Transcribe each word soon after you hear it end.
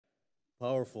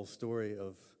Powerful story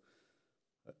of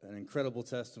an incredible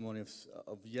testimony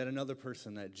of yet another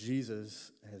person that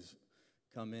Jesus has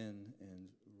come in and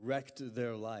wrecked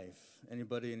their life.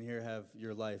 Anybody in here have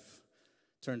your life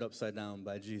turned upside down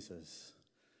by Jesus?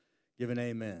 Give an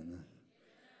amen.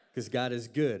 Because God is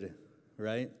good,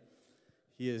 right?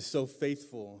 He is so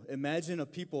faithful. Imagine a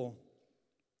people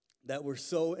that were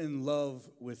so in love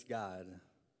with God.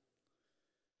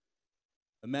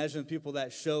 Imagine people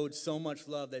that showed so much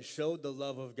love, that showed the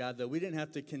love of God, that we didn't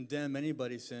have to condemn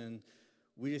anybody's sin.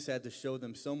 We just had to show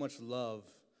them so much love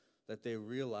that they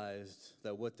realized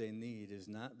that what they need is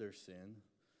not their sin,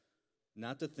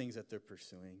 not the things that they're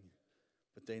pursuing,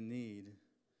 but they need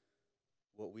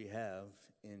what we have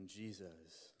in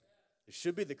Jesus. It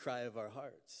should be the cry of our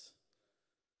hearts.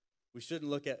 We shouldn't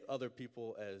look at other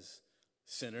people as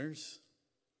sinners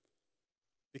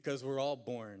because we're all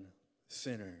born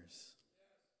sinners.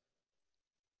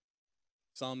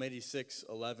 Psalm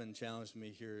 86:11 challenged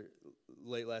me here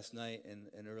late last night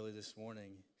and early this morning.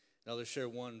 And I'll just share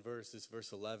one verse. It's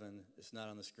verse 11. It's not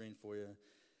on the screen for you.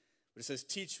 But it says,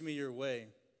 "Teach me your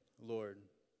way, Lord,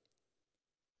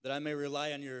 that I may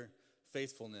rely on your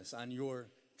faithfulness, on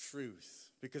your truth."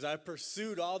 Because I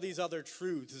pursued all these other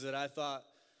truths that I thought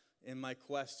in my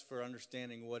quest for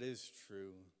understanding what is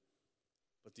true.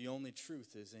 But the only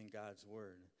truth is in God's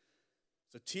word.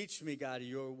 So teach me, God,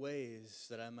 your ways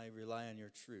that I may rely on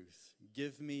your truth.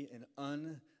 Give me an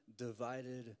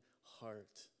undivided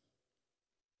heart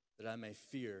that I may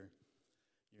fear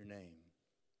your name.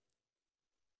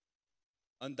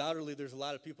 Undoubtedly, there's a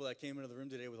lot of people that came into the room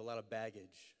today with a lot of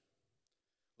baggage,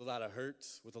 with a lot of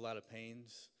hurts, with a lot of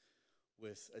pains,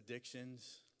 with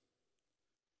addictions,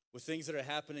 with things that are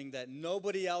happening that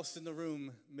nobody else in the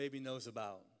room maybe knows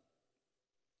about.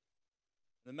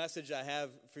 The message I have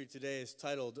for you today is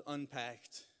titled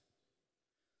Unpacked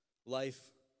Life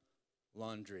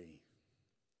Laundry.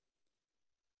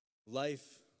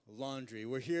 Life laundry.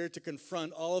 We're here to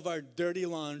confront all of our dirty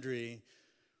laundry.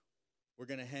 We're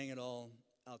going to hang it all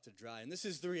out to dry. And this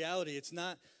is the reality. It's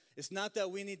not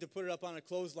that we need to put it up on a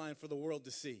clothesline for the world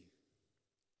to see.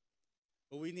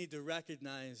 But we need to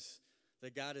recognize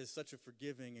that God is such a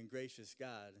forgiving and gracious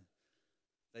God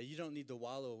that you don't need to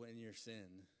wallow in your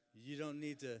sin. You don't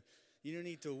need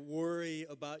to worry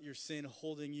about your sin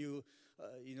holding you,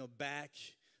 back,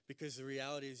 because the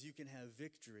reality is you can have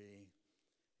victory,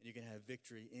 and you can have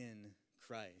victory in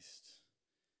Christ.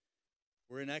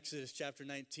 We're in Exodus chapter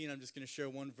 19. I'm just going to share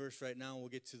one verse right now, and we'll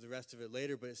get to the rest of it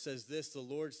later. But it says this: "The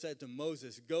Lord said to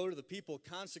Moses, go to the people,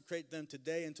 consecrate them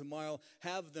today and tomorrow,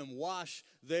 have them wash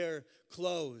their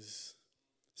clothes."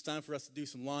 It's time for us to do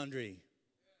some laundry.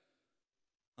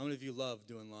 How many of you love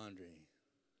doing laundry?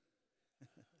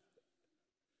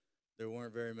 There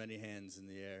weren't very many hands in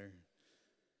the air.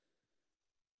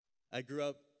 I grew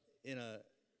up in a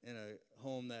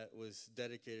home that was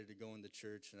dedicated to going to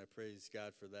church, and I praise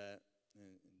God for that.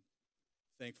 And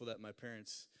thankful that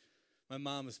my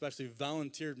mom especially,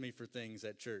 volunteered me for things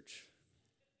at church.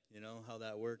 You know how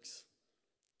that works?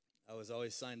 I was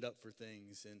always signed up for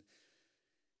things, and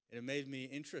it made me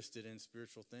interested in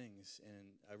spiritual things,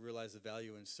 and I realized the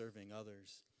value in serving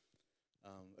others.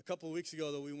 A couple of weeks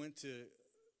ago, though, we went to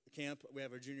camp. We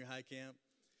have our junior high camp.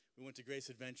 We went to Grace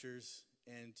Adventures,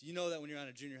 and you know that when you're on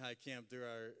a junior high camp, there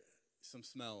are some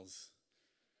smells.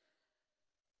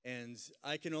 And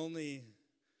I can only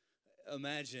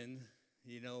imagine,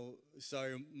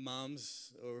 sorry,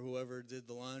 moms or whoever did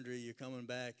the laundry, you're coming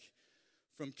back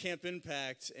from Camp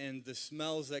Impact, and the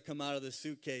smells that come out of the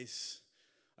suitcase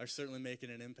are certainly making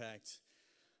an impact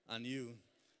on you.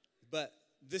 But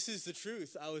this is the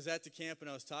truth. I was at the camp, and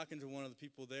I was talking to one of the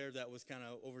people there that was kind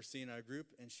of overseeing our group,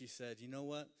 and she said, "You know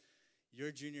what?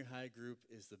 Your junior high group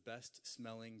is the best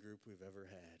smelling group we've ever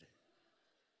had."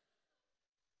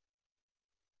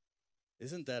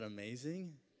 Isn't that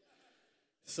amazing?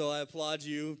 So I applaud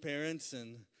you, parents,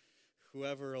 and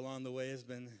whoever along the way has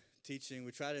been teaching.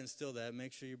 We try to instill that.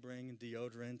 Make sure you bring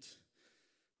deodorant,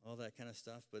 all that kind of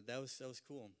stuff. But that was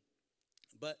cool.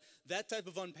 But that type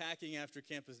of unpacking after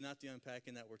camp is not the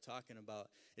unpacking that we're talking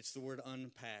about. It's the word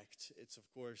unpacked. It's, of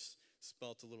course,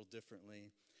 spelt a little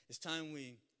differently. It's time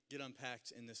we get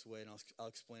unpacked in this way, and I'll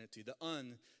explain it to you. The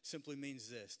un simply means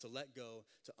this: to let go,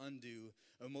 to undo,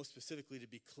 or most specifically, to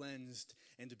be cleansed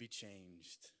and to be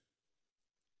changed.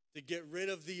 To get rid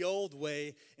of the old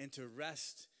way and to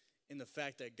rest in the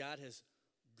fact that God has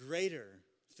greater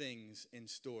things in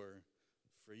store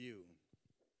for you.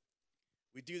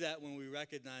 We do that when we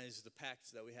recognize the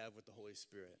pact that we have with the Holy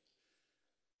Spirit.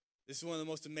 This is one of the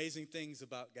most amazing things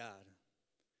about God,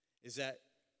 is that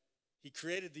he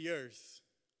created the earth,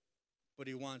 but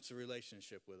he wants a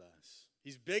relationship with us.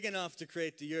 He's big enough to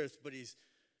create the earth, but he's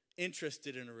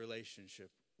interested in a relationship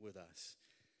with us.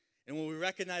 And when we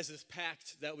recognize this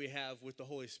pact that we have with the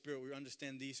Holy Spirit, we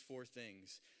understand these four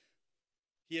things.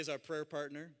 He is our prayer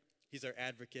partner. He's our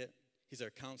advocate. He's our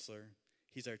counselor.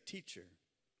 He's our teacher.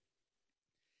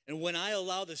 And when I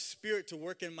allow the Spirit to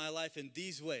work in my life in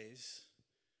these ways,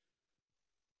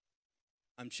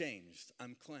 I'm changed,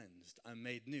 I'm cleansed, I'm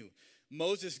made new.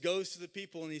 Moses goes to the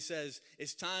people and he says,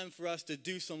 it's time for us to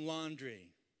do some laundry.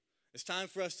 It's time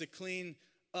for us to clean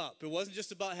up. It wasn't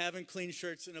just about having clean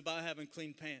shirts and about having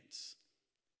clean pants.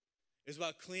 It's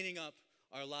about cleaning up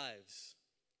our lives.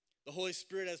 The Holy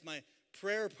Spirit as my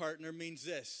prayer partner means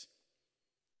this.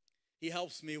 He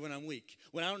helps me when I'm weak.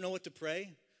 When I don't know what to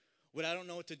pray, when I don't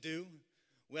know what to do,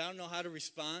 when I don't know how to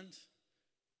respond,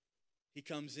 he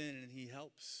comes in and he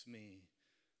helps me.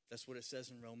 That's what it says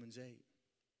in Romans 8.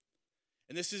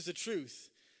 And this is the truth.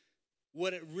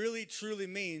 What it really, truly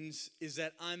means is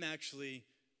that I'm actually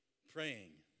praying.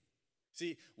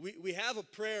 See, we have a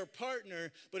prayer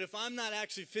partner, but if I'm not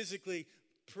actually physically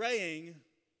praying,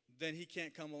 then he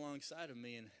can't come alongside of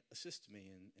me and assist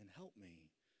me and help me.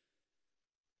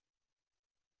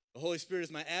 The Holy Spirit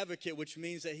is my advocate, which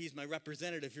means that he's my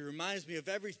representative. He reminds me of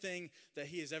everything that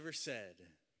he has ever said,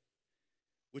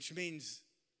 which means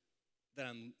that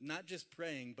I'm not just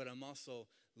praying, but I'm also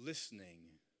listening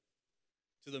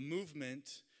to the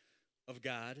movement of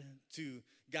God, to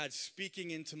God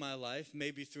speaking into my life,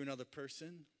 maybe through another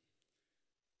person,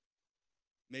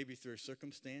 maybe through a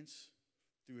circumstance,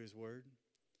 through his word.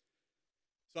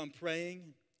 So I'm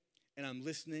praying and I'm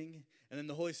listening, and then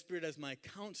the Holy Spirit as my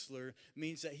counselor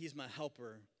means that he's my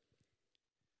helper.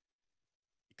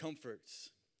 He comforts,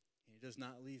 and he does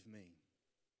not leave me.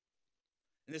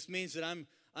 And this means that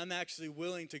I'm actually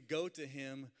willing to go to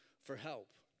him for help.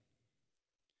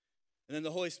 And then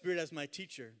the Holy Spirit as my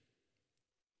teacher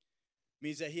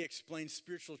means that he explains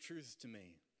spiritual truths to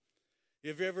me.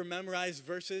 Have you ever memorized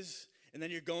verses and then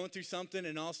you're going through something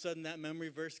and all of a sudden that memory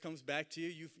verse comes back to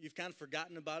you? You've kind of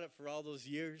forgotten about it for all those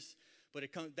years, but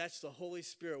that's the Holy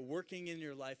Spirit working in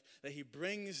your life, that he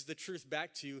brings the truth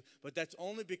back to you, but that's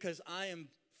only because I am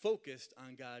focused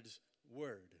on God's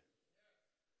word.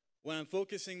 When I'm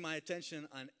focusing my attention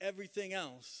on everything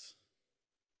else,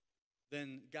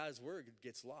 then God's word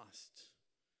gets lost.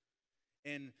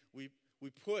 And we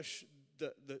push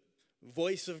the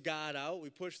voice of God out. We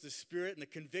push the Spirit and the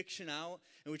conviction out.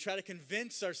 And we try to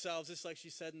convince ourselves, just like she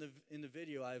said in the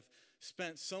video, I've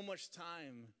spent so much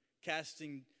time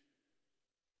casting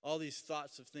all these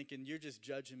thoughts of thinking, you're just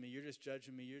judging me, you're just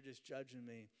judging me, you're just judging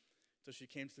me. So she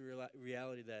came to the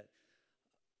reality that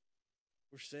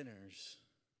we're sinners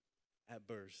at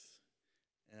birth,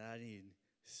 and I need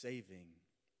saving.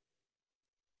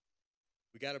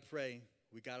 We got to pray,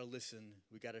 we got to listen,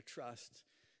 we got to trust,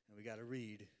 and we got to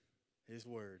read his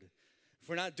word. If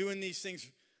we're not doing these things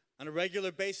on a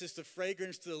regular basis, the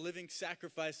fragrance to the living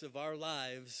sacrifice of our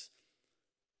lives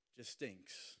just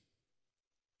stinks.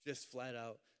 Just flat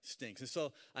out stinks. And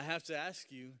so I have to ask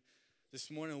you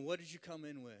this morning, what did you come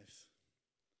in with?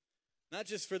 Not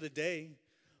just for the day,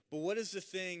 but what is the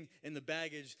thing in the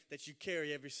baggage that you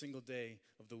carry every single day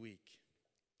of the week?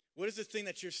 What is the thing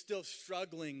that you're still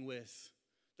struggling with,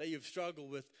 that you've struggled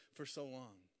with for so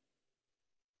long?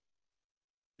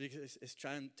 Because it's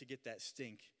trying to get that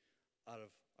stink out of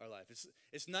our life.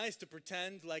 It's nice to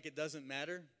pretend like it doesn't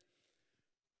matter,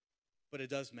 but it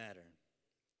does matter.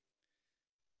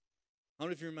 How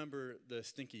many of you remember the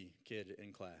stinky kid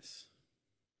in class?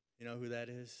 You know who that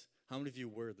is? How many of you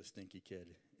were the stinky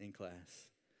kid in class?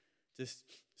 Just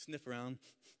sniff around.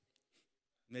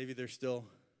 Maybe they're still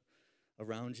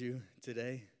around you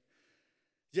today.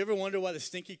 Do you ever wonder why the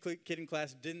stinky kid in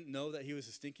class didn't know that he was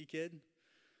a stinky kid?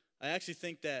 I actually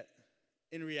think that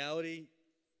in reality,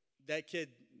 that kid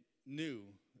knew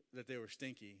that they were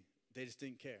stinky. They just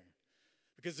didn't care.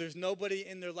 Because there's nobody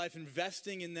in their life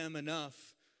investing in them enough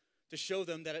to show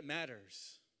them that it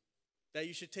matters, that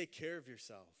you should take care of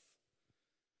yourself.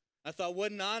 I thought,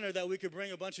 what an honor that we could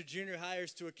bring a bunch of junior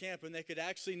hires to a camp and they could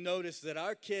actually notice that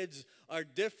our kids are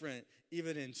different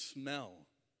even in smell.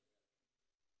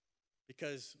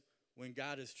 Because when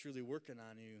God is truly working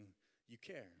on you, you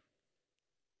care.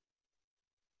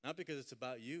 Not because it's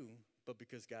about you, but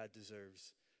because God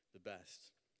deserves the best.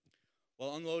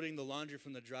 While unloading the laundry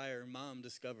from the dryer, Mom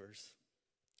discovers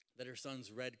that her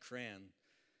son's red crayon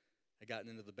had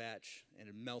gotten into the batch and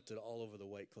had melted all over the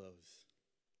white clothes.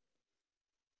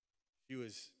 She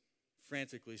was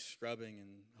frantically scrubbing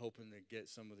and hoping to get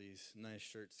some of these nice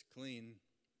shirts clean.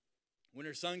 When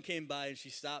her son came by and she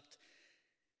stopped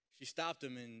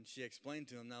him and she explained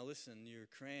to him, now listen, your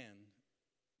crayon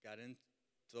got into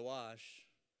the wash,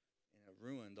 and it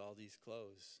ruined all these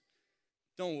clothes.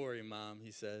 Don't worry, Mom,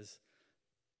 he says.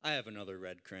 I have another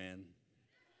red crayon.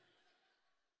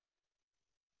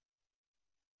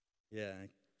 Yeah,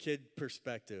 kid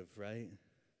perspective, right?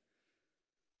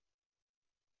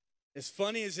 As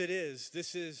funny as it is,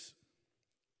 this is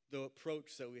the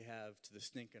approach that we have to the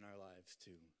stink in our lives,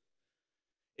 too.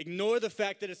 Ignore the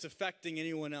fact that it's affecting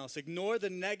anyone else. Ignore the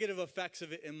negative effects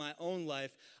of it in my own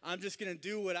life. I'm just going to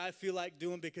do what I feel like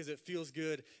doing because it feels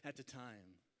good at the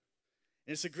time.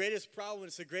 And it's the greatest problem,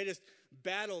 it's the greatest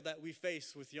battle that we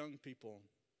face with young people.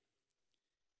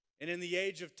 And in the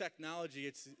age of technology,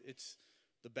 it's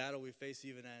the battle we face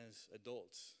even as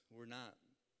adults. We're not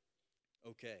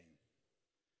okay.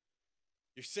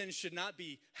 Your sin should not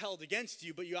be held against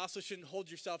you, but you also shouldn't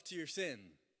hold yourself to your sin.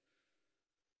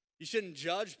 You shouldn't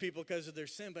judge people because of their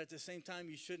sin, but at the same time,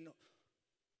 you shouldn't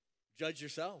judge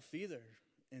yourself either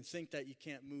and think that you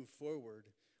can't move forward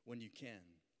when you can.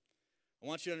 I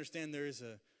want you to understand there is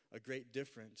a great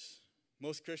difference.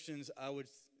 Most Christians, I would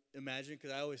imagine,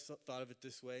 because I always thought of it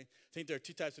this way, think there are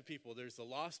two types of people. There's the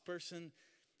lost person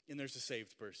and there's the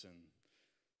saved person.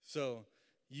 So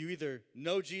you either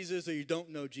know Jesus or you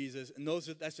don't know Jesus, and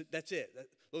that's it.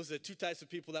 Those are the two types of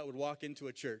people that would walk into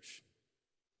a church.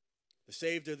 The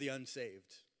saved or the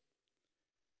unsaved.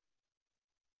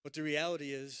 But the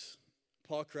reality is,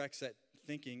 Paul corrects that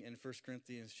thinking in 1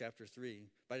 Corinthians chapter 3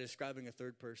 by describing a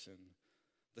third person,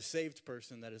 the saved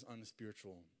person that is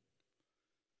unspiritual.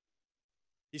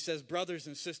 He says, brothers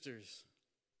and sisters,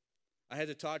 I had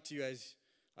to talk to you as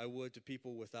I would to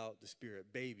people without the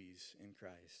Spirit, babies in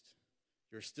Christ.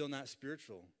 You're still not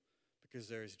spiritual because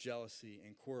there is jealousy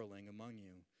and quarreling among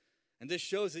you. And this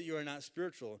shows that you are not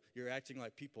spiritual. You're acting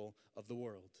like people of the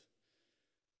world.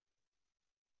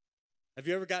 Have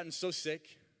you ever gotten so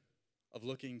sick of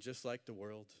looking just like the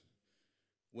world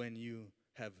when you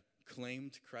have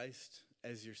claimed Christ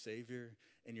as your Savior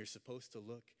and you're supposed to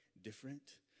look different?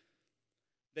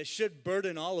 That should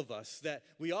burden all of us, that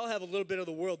we all have a little bit of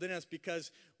the world in us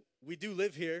because we do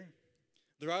live here.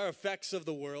 There are effects of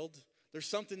the world. There's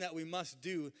something that we must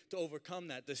do to overcome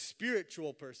that. The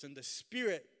spiritual person is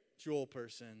spirit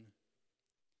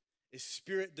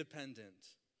dependent.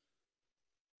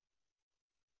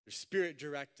 They're spirit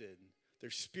directed.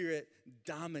 They're spirit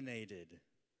dominated.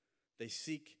 They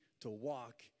seek to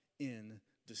walk in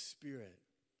the Spirit.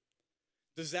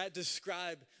 Does that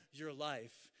describe your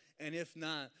life? And if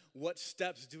not, what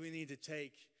steps do we need to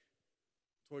take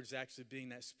towards actually being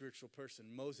that spiritual person?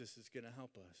 Moses is going to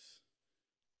help us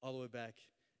all the way back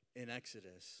in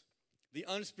Exodus. The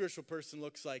unspiritual person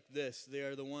looks like this. They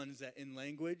are the ones that in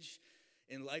language,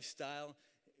 in lifestyle,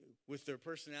 with their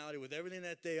personality, with everything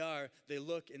that they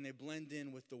look and they blend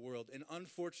in with the world. And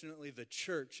unfortunately, the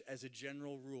church, as a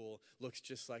general rule, looks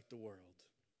just like the world.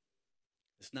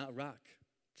 It's not rock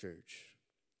church.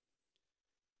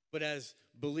 But as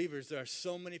believers, there are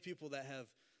so many people that have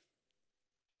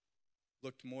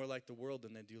looked more like the world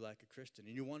than they do like a Christian.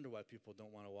 And you wonder why people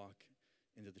don't want to walk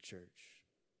into the church.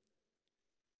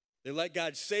 They let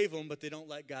God save them, but they don't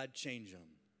let God change them.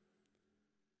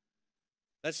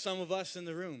 That's some of us in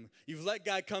the room. You've let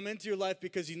God come into your life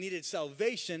because you needed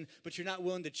salvation, but you're not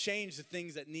willing to change the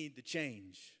things that need to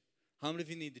change. How many of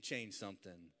you need to change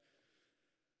something?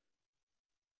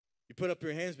 You put up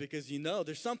your hands because you know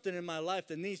there's something in my life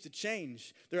that needs to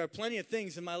change. There are plenty of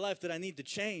things in my life that I need to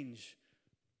change.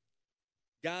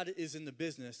 God is in the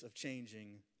business of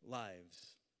changing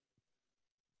lives.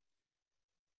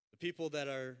 The people that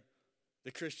are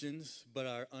the Christians but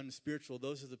are unspiritual,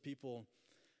 those are the people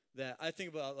that I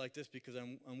think about like this because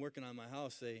I'm working on my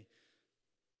house.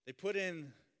 They put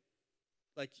in,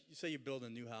 like you say you build a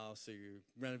new house or you're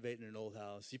renovating an old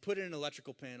house. You put in an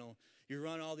electrical panel. You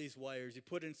run all these wires. You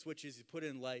put in switches. You put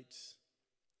in lights.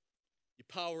 You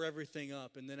power everything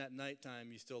up. And then at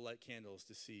nighttime, you still light candles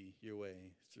to see your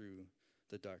way through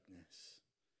the darkness.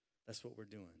 That's what we're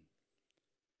doing.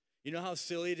 You know how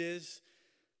silly it is?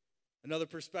 Another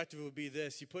perspective would be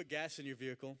this. You put gas in your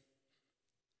vehicle.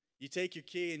 You take your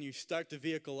key and you start the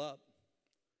vehicle up.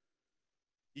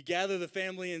 You gather the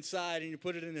family inside and you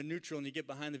put it into neutral and you get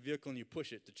behind the vehicle and you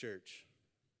push it to church.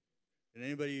 Did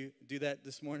anybody do that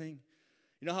this morning?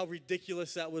 You know how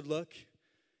ridiculous that would look?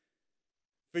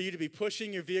 For you to be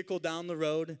pushing your vehicle down the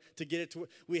road to get it to...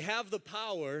 We have the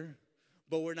power,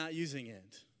 but we're not using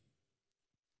it.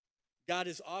 God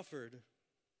has offered...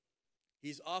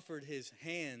 He's offered his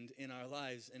hand in our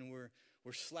lives, and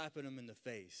we're slapping him in the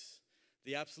face.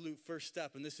 The absolute first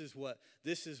step, and this is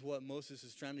what Moses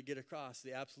is trying to get across,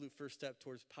 the absolute first step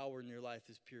towards power in your life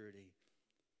is purity.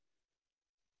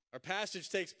 Our passage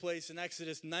takes place in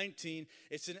Exodus 19.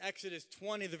 It's in Exodus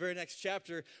 20, the very next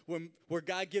chapter, where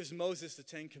God gives Moses the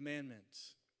Ten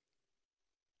Commandments.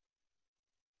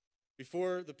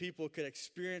 Before the people could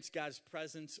experience God's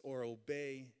presence or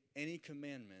obey any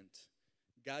commandment,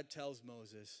 God tells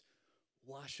Moses,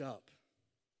 wash up.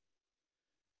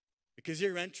 Because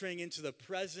you're entering into the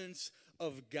presence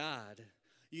of God,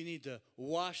 you need to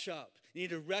wash up. You need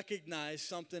to recognize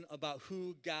something about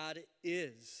who God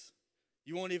is.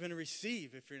 You won't even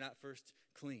receive if you're not first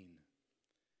clean.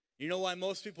 You know why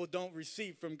most people don't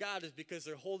receive from God is because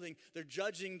they're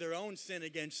judging their own sin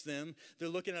against them. They're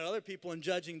looking at other people and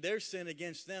judging their sin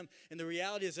against them. And the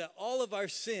reality is that all of our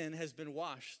sin has been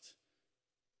washed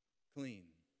clean.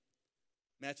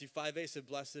 Matthew 5:8 said,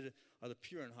 blessed are the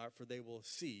pure in heart, for they will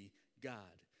see God.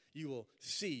 You will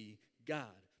see God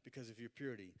because of your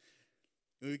purity.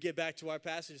 When we get back to our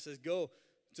passage, it says, go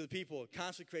to the people,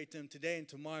 consecrate them today and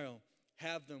tomorrow,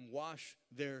 have them wash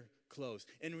their clothes.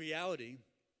 In reality,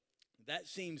 that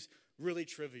seems really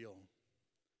trivial.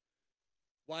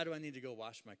 Why do I need to go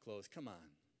wash my clothes? Come on.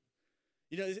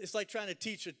 You know, it's like trying to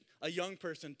teach a young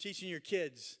person, teaching your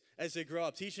kids as they grow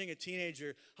up, teaching a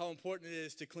teenager how important it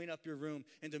is to clean up your room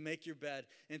and to make your bed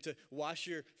and to wash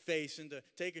your face and to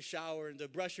take a shower and to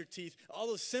brush your teeth. All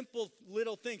those simple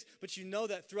little things. But you know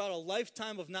that throughout a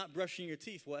lifetime of not brushing your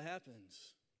teeth, what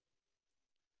happens?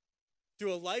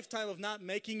 Through a lifetime of not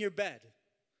making your bed,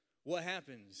 what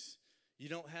happens? You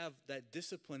don't have that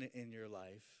discipline in your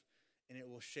life, and it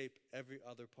will shape every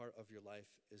other part of your life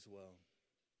as well.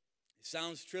 It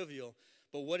sounds trivial,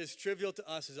 but what is trivial to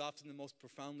us is often the most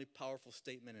profoundly powerful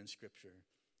statement in Scripture.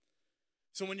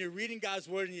 So when you're reading God's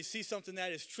Word and you see something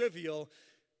that is trivial,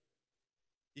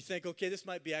 you think, okay, this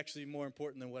might be actually more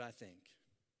important than what I think.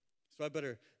 So I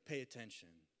better pay attention.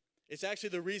 It's actually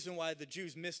the reason why the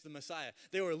Jews missed the Messiah.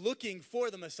 They were looking for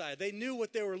the Messiah. They knew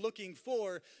what they were looking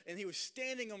for, and he was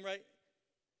staring at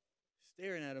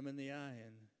them in the eye,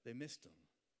 and they missed him.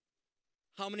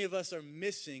 How many of us are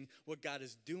missing what God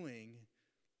is doing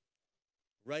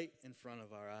right in front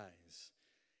of our eyes?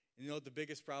 And you know what the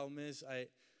biggest problem is? I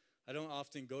don't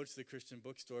often go to the Christian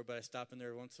bookstore, but I stop in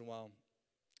there once in a while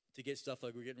to get stuff.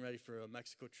 Like we're getting ready for a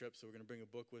Mexico trip, so we're going to bring a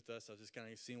book with us. I was just kind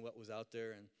of seeing what was out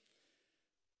there, and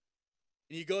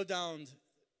you go down,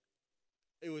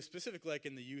 it was specifically like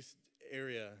in the youth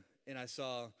area, and I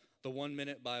saw the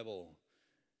 1-minute Bible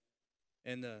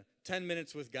and the 10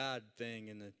 minutes with God thing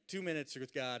and the 2 minutes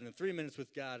with God and the 3 minutes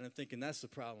with God, and I'm thinking that's the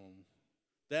problem.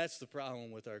 That's the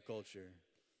problem with our culture.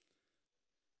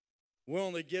 We're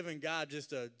only giving God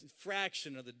just a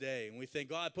fraction of the day, and we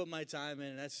think, oh, I put my time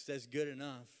in, and that's good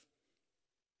enough.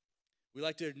 We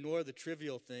like to ignore the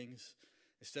trivial things.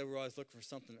 Instead, we're always looking for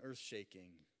something earth-shaking.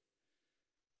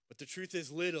 But the truth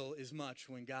is, little is much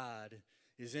when God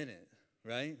is in it,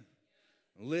 right?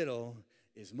 Little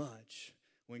is much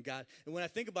when God. And when I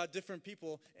think about different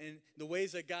people and the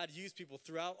ways that God used people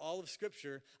throughout all of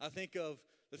Scripture, I think of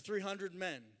the 300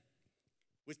 men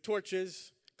with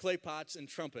torches, clay pots, and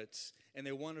trumpets, and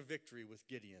they won a victory with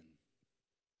Gideon.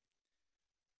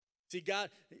 See, God,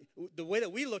 the way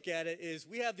that we look at it is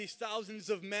we have these thousands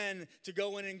of men to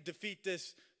go in and defeat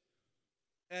this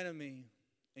enemy.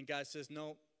 And God says,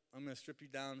 no, I'm going to strip you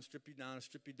down, strip you down,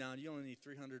 strip you down. You only need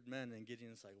 300 men. And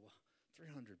Gideon's like, well,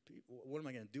 300 people? What am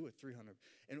I going to do with 300?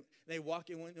 And they walk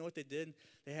in, you know what they did?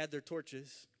 They had their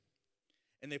torches,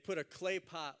 and they put a clay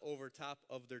pot over top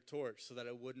of their torch so that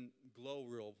it wouldn't glow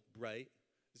real bright.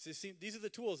 These are the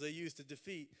tools they used to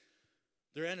defeat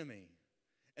their enemy.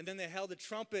 And then they held a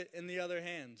trumpet in the other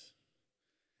hand.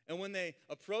 And when they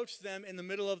approached them in the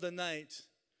middle of the night,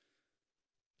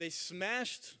 they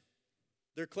smashed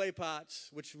their clay pots,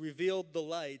 which revealed the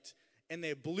light, and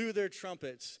they blew their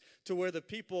trumpets to where the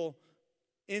people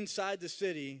inside the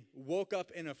city woke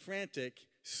up in a frantic,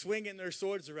 swinging their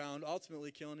swords around,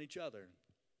 ultimately killing each other.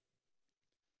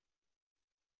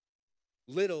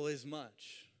 Little is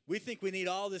much. We think we need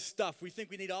all this stuff. We think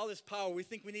we need all this power. We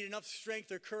think we need enough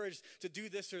strength or courage to do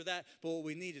this or that, but what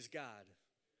we need is God.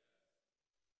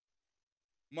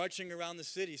 Marching around the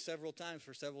city several times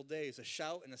for several days, a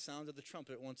shout and a sound of the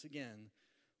trumpet once again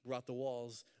brought the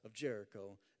walls of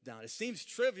Jericho down. It seems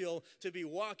trivial to be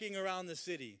walking around the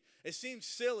city. It seems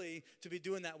silly to be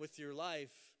doing that with your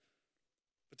life.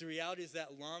 But the reality is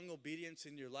that long obedience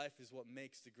in your life is what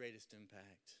makes the greatest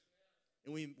impact.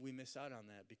 And we miss out on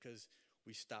that because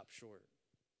we stop short.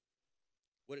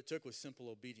 What it took was simple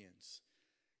obedience.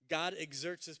 God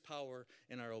exerts his power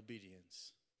in our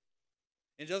obedience.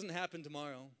 And it doesn't happen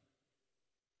tomorrow.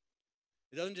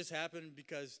 It doesn't just happen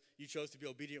because you chose to be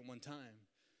obedient one time.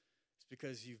 It's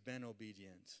because you've been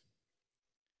obedient.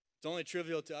 It's only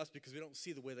trivial to us because we don't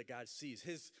see the way that God sees.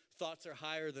 His thoughts are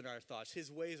higher than our thoughts.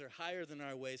 His ways are higher than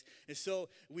our ways. And so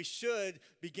we should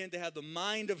begin to have the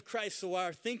mind of Christ so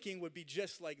our thinking would be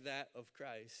just like that of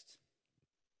Christ.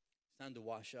 It's time to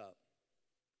wash up.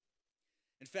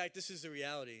 In fact, this is the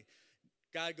reality.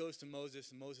 God goes to Moses,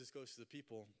 and Moses goes to the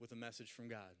people with a message from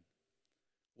God.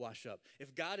 Wash up.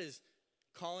 If God is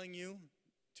calling you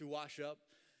to wash up,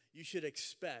 you should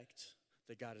expect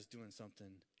that God is doing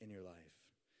something in your life.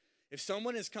 If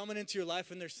someone is coming into your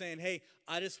life and they're saying, hey,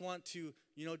 I just want to,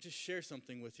 just share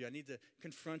something with you. I need to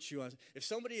confront you on. If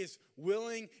somebody is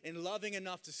willing and loving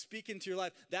enough to speak into your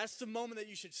life, that's the moment that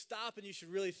you should stop and you should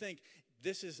really think,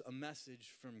 this is a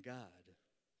message from God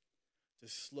to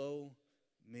slow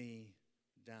me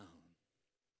down.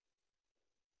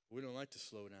 We don't like to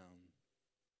slow down.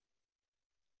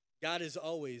 God is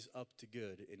always up to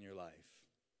good in your life.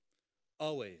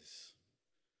 Always.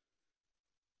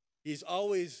 He's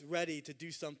always ready to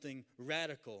do something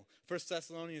radical. 1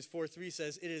 Thessalonians 4:3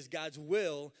 says, it is God's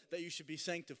will that you should be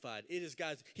sanctified.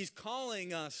 He's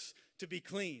calling us to be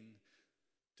clean,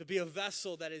 to be a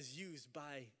vessel that is used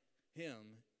by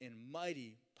him in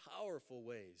mighty, powerful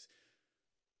ways.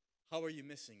 How are you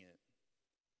missing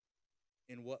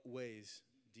it? In what ways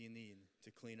do you need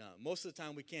to clean up? Most of the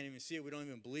time we can't even see it. We don't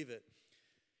even believe it.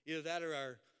 Either that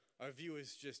or our view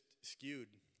is just skewed.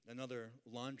 Another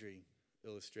laundry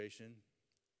illustration.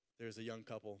 There's a young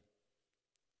couple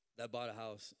that bought a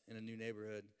house in a new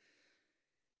neighborhood.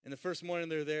 And the first morning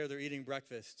they're there, they're eating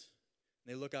breakfast.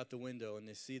 And they look out the window and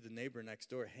they see the neighbor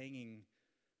next door hanging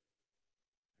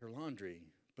her laundry.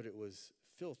 But it was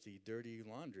filthy, dirty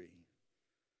laundry.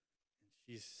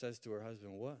 She says to her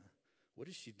husband, what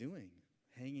is she doing?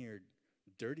 Hanging her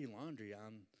dirty laundry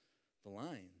on the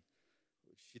line.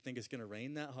 She think it's going to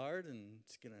rain that hard and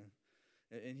it's going to...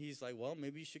 And he's like, well,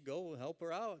 maybe you should go help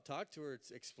her out, talk to her,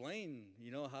 explain,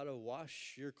 how to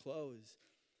wash your clothes.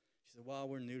 She said, well,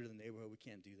 we're new to the neighborhood. We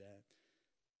can't do that.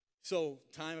 So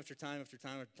time after time after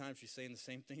time after time, she's saying the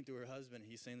same thing to her husband.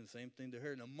 He's saying the same thing to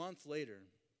her. And a month later,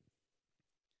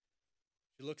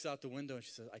 she looks out the window and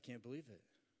she says, I can't believe it.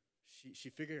 She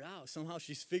figured it out. Somehow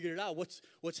she's figured it out.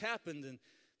 What's happened? And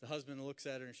the husband looks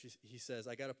at her and he says,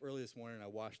 I got up early this morning and I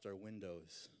washed our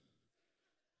windows.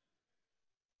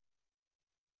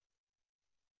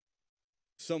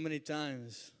 So many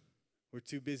times, we're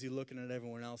too busy looking at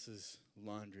everyone else's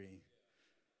laundry.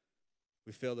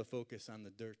 We fail to focus on the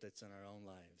dirt that's in our own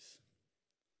lives.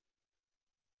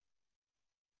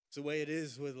 It's the way it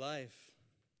is with life.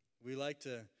 We like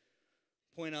to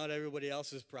point out everybody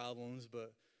else's problems,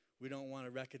 but we don't want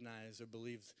to recognize or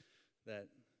believe that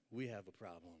we have a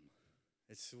problem.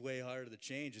 It's way harder to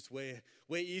change. It's way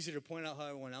easier to point out how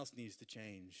everyone else needs to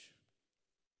change.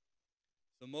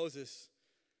 So Moses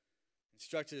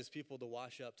instructed his people to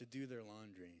wash up, to do their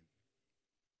laundry.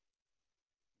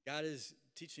 God is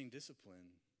teaching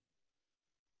discipline.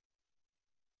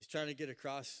 He's trying to get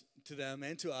across to them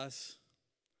and to us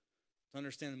to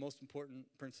understand the most important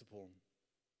principle.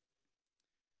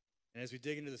 And as we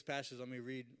dig into this passage, let me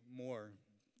read more.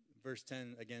 Verse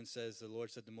 10 again says, the Lord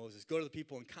said to Moses, go to the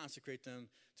people and consecrate them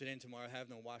today and tomorrow, have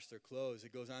them wash their clothes.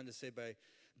 It goes on to say,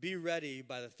 be ready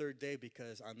by the third day,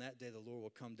 because on that day the Lord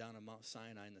will come down on Mount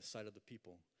Sinai in the sight of the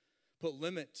people. Put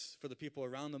limits for the people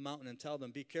around the mountain and tell them,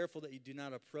 be careful that you do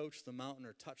not approach the mountain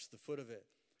or touch the foot of it.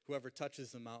 Whoever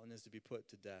touches the mountain is to be put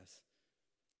to death,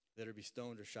 that or be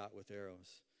stoned or shot with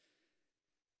arrows.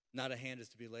 Not a hand is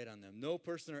to be laid on them. No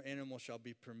person or animal shall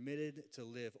be permitted to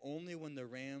live. Only when the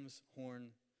ram's horn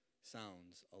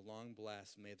sounds a long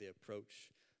blast may they approach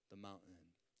the mountain.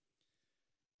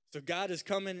 So God is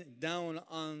coming down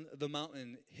on the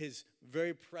mountain. His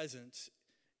very presence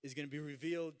is going to be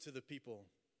revealed to the people.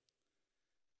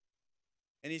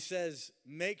 And he says,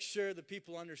 make sure the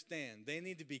people understand they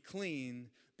need to be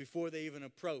clean before they even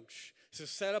approach. So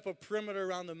set up a perimeter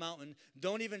around the mountain.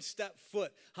 Don't even step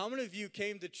foot. How many of you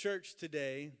came to church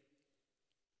today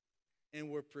and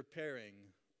were preparing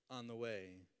on the way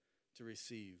to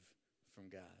receive from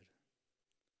God?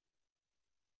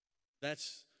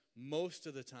 That's most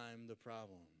of the time the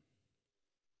problem,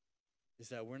 is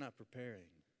that we're not preparing.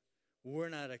 We're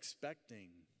not expecting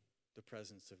the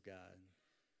presence of God.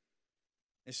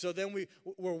 And so then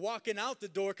we're walking out the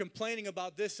door complaining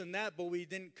about this and that, but we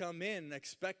didn't come in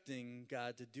expecting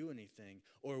God to do anything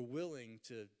or willing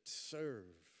to serve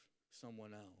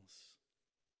someone else.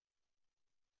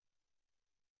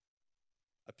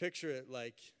 I picture it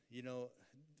like,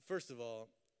 first of all,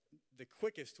 the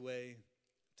quickest way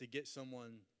to get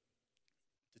someone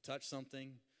to touch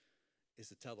something is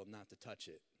to tell them not to touch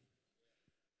it.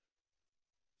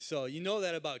 So you know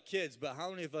that about kids, but how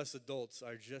many of us adults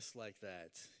are just like that?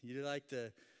 You like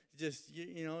to just,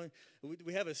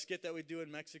 we have a skit that we do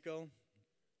in Mexico.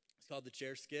 It's called the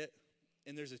chair skit.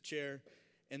 And there's a chair,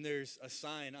 and there's a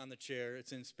sign on the chair.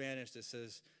 It's in Spanish that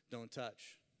says, don't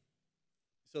touch.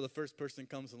 So the first person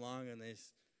comes along, and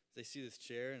they see this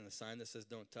chair and a sign that says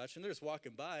don't touch. And they're just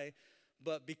walking by.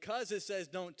 But because it says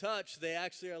don't touch, they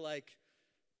actually are like,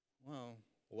 well,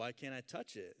 why can't I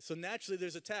touch it? So naturally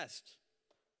there's a test.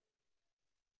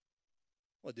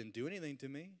 Well, it didn't do anything to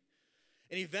me.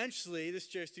 And eventually, this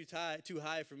chair's too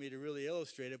high for me to really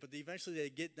illustrate it, but eventually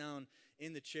they get down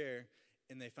in the chair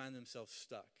and they find themselves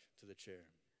stuck to the chair.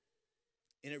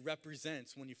 And it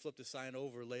represents, when you flip the sign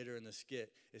over later in the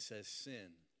skit, it says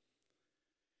sin.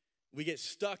 We get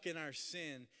stuck in our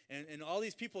sin, and all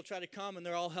these people try to come, and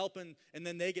they're all helping, and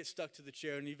then they get stuck to the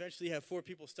chair. And eventually you have 4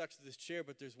 people stuck to this chair,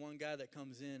 but there's one guy that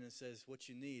comes in and says, what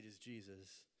you need is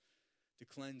Jesus to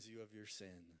cleanse you of your sin.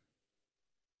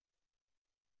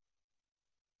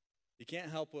 You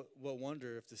can't help but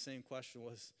wonder if the same question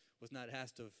was not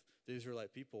asked of the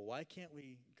Israelite people. Why can't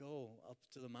we go up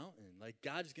to the mountain? Like,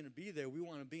 God's going to be there. We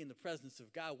want to be in the presence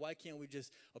of God. Why can't we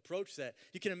just approach that?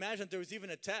 You can imagine there was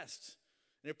even a test.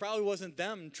 And it probably wasn't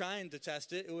them trying to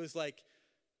test it. It was like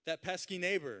that pesky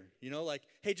neighbor, like,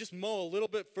 hey, just mow a little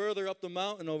bit further up the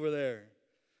mountain over there.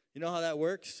 You know how that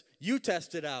works? You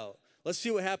test it out. Let's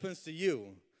see what happens to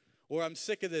you. Or I'm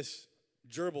sick of this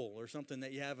gerbil or something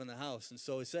that you have in the house. And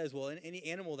so it says, well, any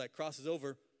animal that crosses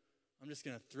over, I'm just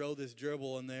going to throw this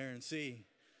gerbil in there and see.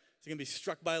 Is it going to be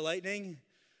struck by lightning?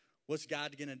 What's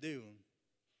God going to do?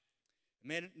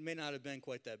 It may not have been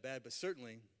quite that bad, but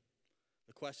certainly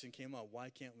the question came up, why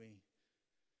can't we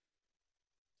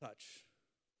touch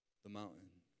the mountain?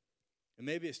 And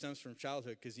maybe it stems from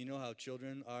childhood, because you know how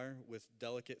children are with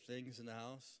delicate things in the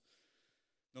house.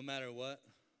 No matter what,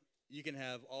 you can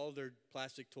have all their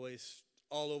plastic toys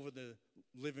all over the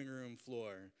living room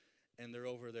floor, and they're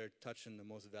over there touching the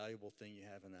most valuable thing you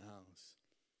have in the house.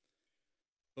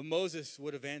 But Moses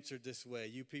would have answered this way: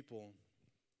 you people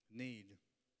need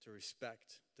to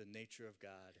respect the nature of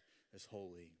God as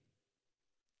holy.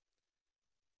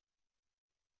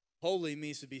 Holy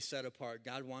means to be set apart.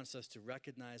 God wants us to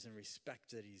recognize and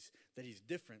respect that he's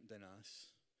different than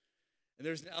us. And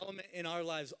there's an element in our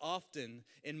lives often,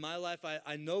 in my life,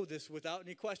 I know this without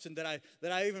any question, that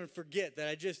I even forget, that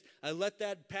I let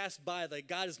that pass by, that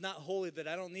God is not holy, that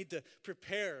I don't need to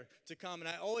prepare to come. And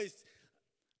I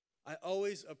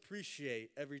always appreciate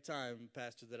every time,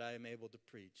 Pastor, that I am able to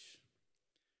preach.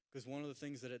 Because one of the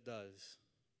things that it does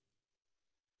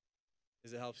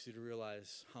is it helps you to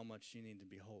realize how much you need to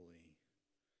be holy,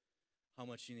 how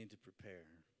much you need to prepare.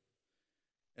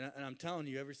 And I'm telling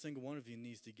you, every single one of you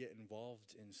needs to get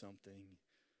involved in something,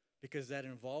 because that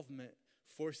involvement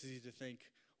forces you to think,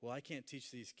 well, I can't teach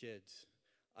these kids.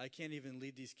 I can't even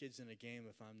lead these kids in a game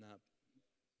if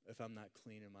I'm not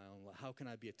clean in my own life. How can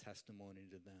I be a testimony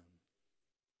to them?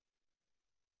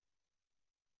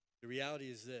 The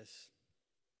reality is this: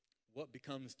 what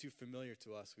becomes too familiar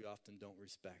to us, we often don't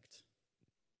respect.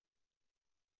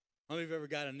 How many of you have ever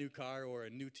got a new car or a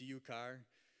new-to-you car?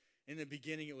 In the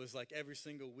beginning, it was like every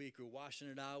single week we're washing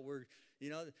it out.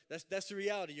 That's the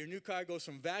reality. Your new car goes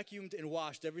from vacuumed and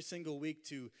washed every single week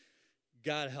to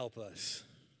God help us.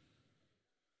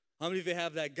 How many of you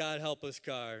have that God help us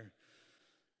car?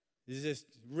 It's just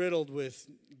riddled with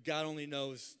God only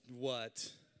knows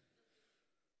what.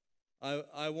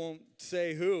 I won't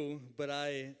say who, but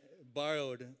I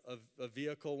borrowed a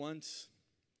vehicle once.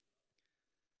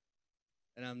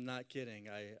 And I'm not kidding.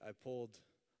 I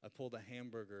pulled a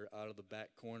hamburger out of the back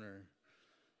corner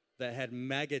that had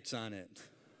maggots on it.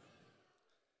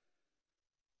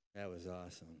 That was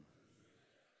awesome.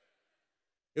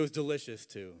 It was delicious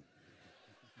too.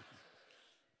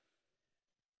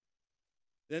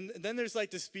 Then there's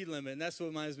like the speed limit, and that's what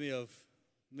reminds me of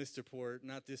Mr. Port,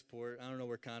 not this Port. I don't know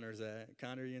where Connor's at.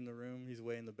 Connor, you in the room? He's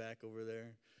way in the back over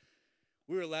there.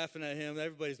 We were laughing at him.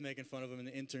 Everybody's making fun of him in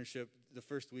the internship, the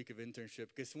first week of internship,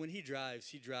 because when he drives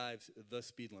the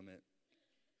speed limit.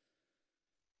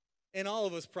 And all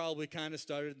of us probably kind of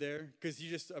started there, because you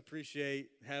just appreciate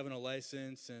having a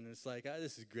license, and it's like,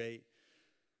 this is great.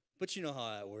 But you know how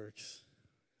that works.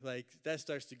 Like, that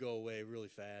starts to go away really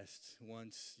fast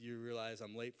once you realize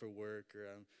I'm late for work, or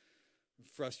I'm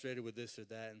frustrated with this or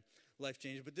that, and life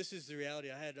changes. But this is the reality.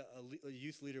 I had a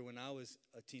youth leader when I was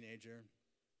a teenager.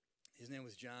 His name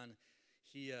was John.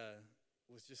 He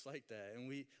was just like that. And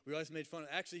we always made fun of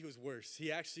him. Actually, he was worse.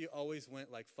 He actually always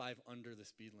went like 5 under the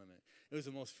speed limit. It was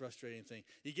the most frustrating thing.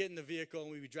 You get in the vehicle,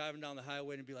 and we'd be driving down the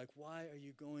highway and be like, why are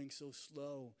you going so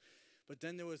slow? But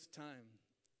then there was a time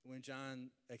when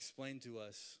John explained to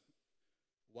us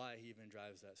why he even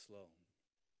drives that slow.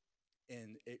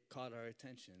 And it caught our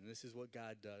attention. This is what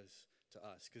God does to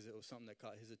us, because it was something that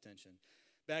caught his attention.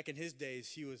 Back in his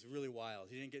days, he was really wild.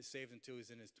 He didn't get saved until he was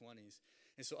in his 20s.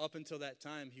 And so up until that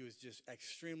time, he was just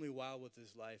extremely wild with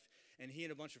his life. And he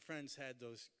and a bunch of friends had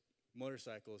those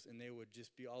motorcycles, and they would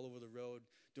just be all over the road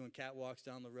doing catwalks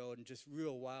down the road and just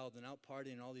real wild and out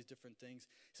partying and all these different things.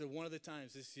 So one of the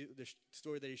times, the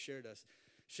story that he shared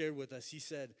with us, he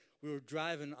said, we were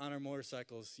driving on our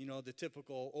motorcycles, you know, the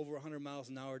typical over 100 miles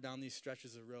an hour down these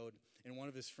stretches of road, and one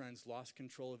of his friends lost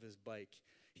control of his bike.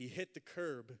 He hit the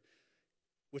curb,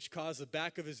 which caused the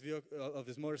back of his vehicle, of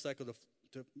his motorcycle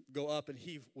to go up, and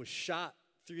he was shot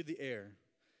through the air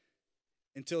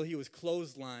until he was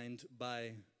clotheslined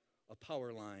by a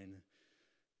power line,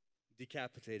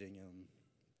 decapitating him.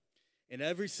 And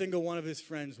every single one of his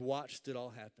friends watched it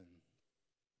all happen.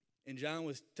 And John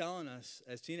was telling us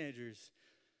as teenagers,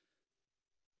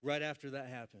 right after that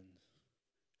happened,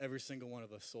 every single one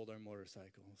of us sold our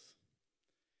motorcycles.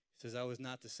 He says, I was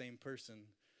not the same person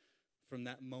from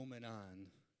that moment on.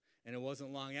 And it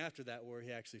wasn't long after that where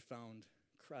he actually found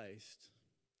Christ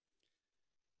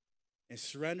and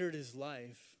surrendered his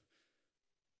life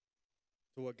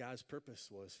to what God's purpose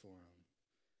was for him.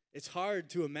 It's hard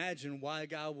to imagine why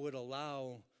God would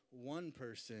allow one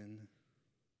person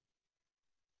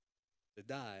to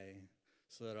die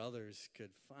so that others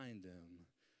could find him.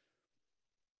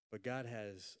 But God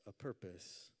has a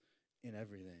purpose in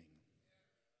everything.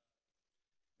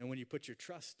 And when you put your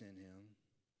trust in him,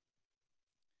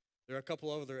 there are a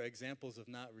couple other examples of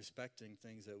not respecting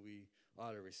things that we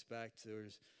ought to respect.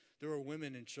 There were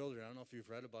women and children. I don't know if you've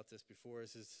read about this before.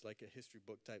 This is like a history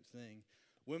book type thing.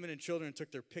 Women and children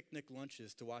took their picnic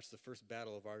lunches to watch the first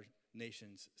battle of our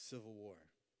nation's Civil War,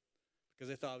 because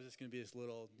they thought it was just going to be this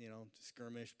little,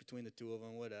 skirmish between the two of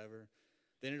them, whatever.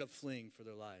 They ended up fleeing for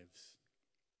their lives.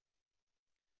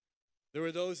 There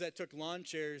were those that took lawn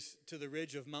chairs to the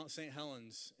ridge of Mount St.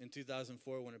 Helens in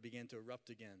 2004 when it began to erupt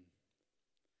again.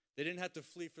 They didn't have to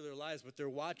flee for their lives, but they're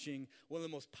watching one of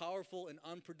the most powerful and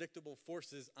unpredictable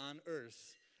forces on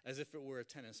earth as if it were a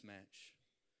tennis match.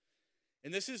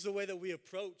 And this is the way that we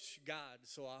approach God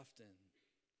so often.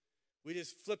 We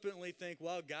just flippantly think,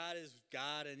 well, God is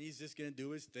God, and he's just going to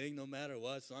do his thing no matter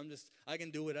what, so I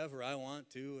can do whatever I want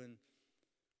to. And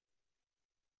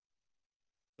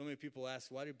so many people ask,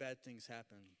 why do bad things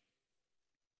happen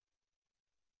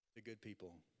to good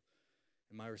people?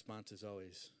 And my response is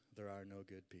always, there are no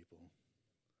good people.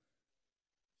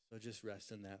 So just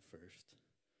rest in that first.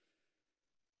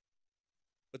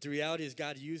 But the reality is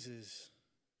God uses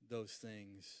those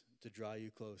things to draw you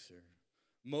closer.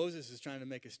 Moses is trying to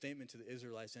make a statement to the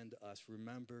Israelites and to us.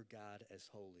 Remember God as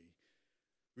holy.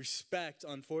 Respect,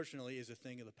 unfortunately, is a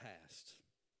thing of the past.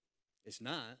 It's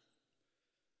not.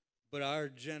 But our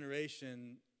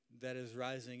generation that is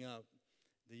rising up,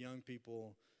 the young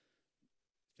people,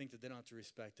 think that they don't have to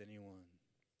respect anyone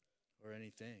or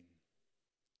anything.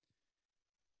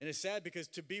 And it's sad because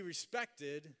to be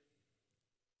respected,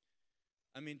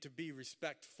 to be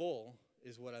respectful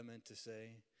is what I meant to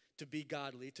say. To be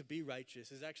godly, to be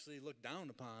righteous is actually looked down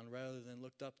upon rather than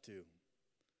looked up to.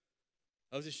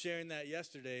 I was just sharing that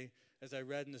yesterday as I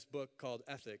read in this book called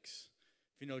Ethics.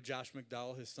 If you know Josh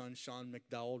McDowell, his son Sean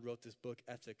McDowell wrote this book,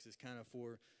 Ethics. It's kind of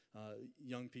for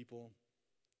young people.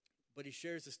 But he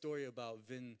shares the story about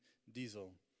Vin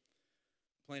Diesel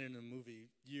playing in a movie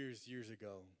years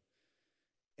ago.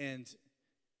 And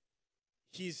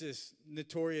he's this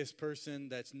notorious person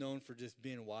that's known for just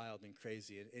being wild and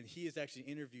crazy. And he is actually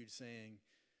interviewed saying,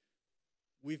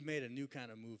 we've made a new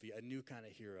kind of movie, a new kind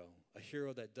of hero, a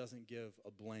hero that doesn't give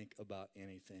a blank about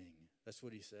anything. That's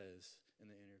what he says in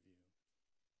the interview.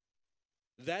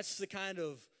 That's the kind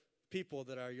of people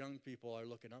that our young people are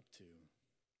looking up to.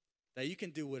 That you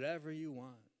can do whatever you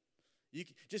want. You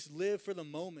can just live for the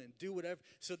moment, do whatever.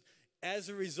 So as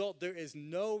a result, there is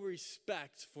no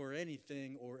respect for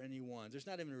anything or anyone. There's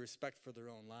not even a respect for their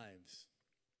own lives.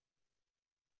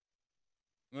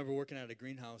 I remember working at a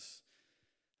greenhouse.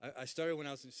 I started when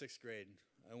I was in 6th grade.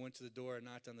 I went to the door,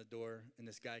 knocked on the door, and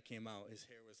this guy came out. His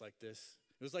hair was like this.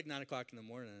 It was like 9 o'clock in the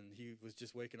morning, and he was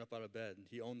just waking up out of bed.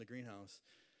 He owned the greenhouse.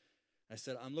 I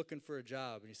said, I'm looking for a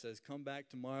job. And he says, come back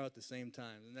tomorrow at the same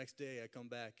time. The next day, I come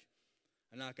back.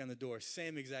 I knock on the door.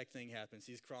 Same exact thing happens.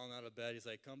 He's crawling out of bed. He's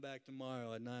like, come back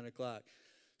tomorrow at 9 o'clock.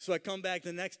 So I come back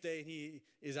the next day, and he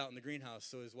is out in the greenhouse.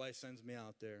 So his wife sends me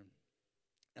out there.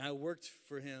 And I worked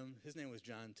for him. His name was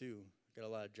John, too. I got a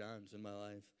lot of Johns in my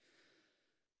life.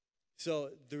 So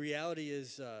the reality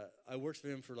is I worked for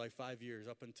him for like 5 years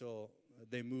up until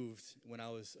they moved when I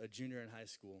was a junior in high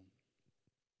school.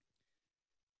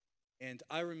 And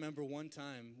I remember one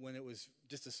time when it was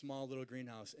just a small little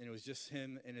greenhouse, and it was just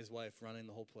him and his wife running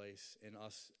the whole place, and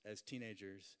us as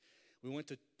teenagers. We went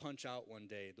to punch out one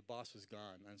day. The boss was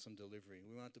gone on some delivery.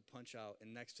 We went to punch out,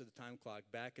 and next to the time clock,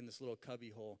 back in this little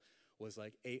cubby hole, was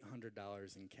like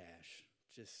 $800 in cash,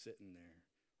 just sitting there.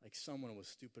 Like someone was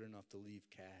stupid enough to leave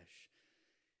cash.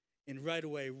 And right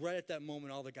away, right at that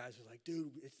moment, all the guys were like,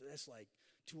 dude, that's like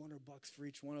 $200 for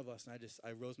each one of us. And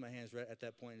I rose my hands right at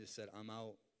that point and just said, I'm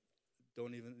out.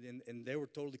 Don't even, and they were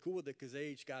totally cool with it because they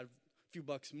each got a few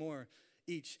bucks more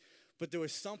each. But there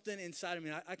was something inside of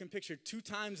me. I can picture 2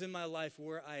 times in my life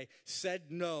where I said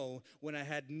no when I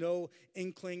had no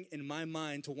inkling in my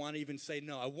mind to want to even say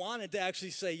no. I wanted to actually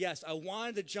say yes. I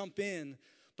wanted to jump in,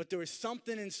 but there was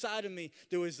something inside of me.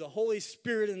 There was the Holy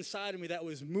Spirit inside of me that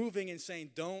was moving and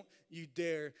saying, don't you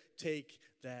dare take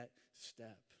that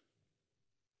step.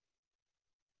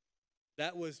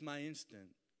 That was my instant.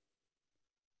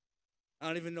 I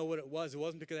don't even know what it was. It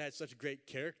wasn't because I had such great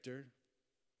character.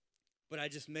 But I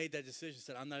just made that decision,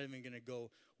 said I'm not even going to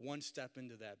go one step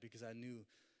into that because I knew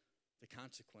the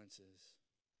consequences.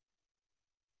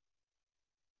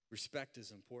 Respect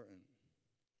is important.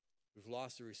 We've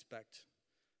lost the respect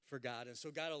for God. And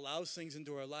so God allows things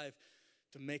into our life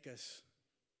to make us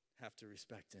have to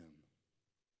respect him,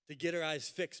 to get our eyes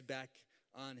fixed back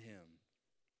on him.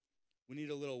 We need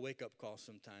a little wake-up call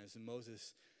sometimes, and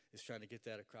Moses is trying to get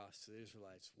that across to the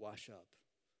Israelites. Wash up.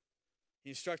 He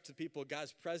instructs the people,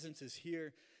 God's presence is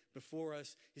here before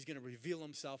us. He's going to reveal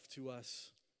himself to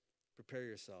us. Prepare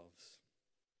yourselves.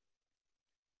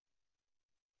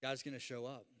 God's going to show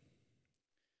up.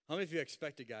 How many of you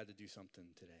expected God to do something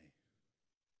today?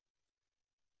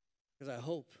 Because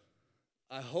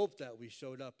I hope that we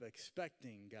showed up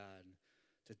expecting God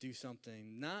to do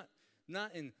something, not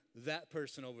in that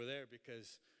person over there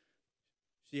because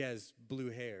she has blue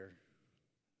hair.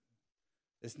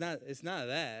 It's not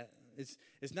that.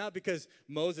 It's not because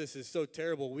Moses is so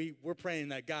terrible. We're praying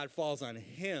that God falls on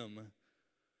him.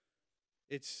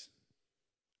 It's,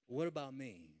 what about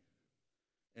me?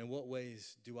 In what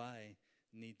ways do I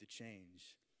need to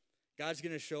change? God's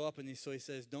going to show up, and so he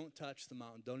says, don't touch the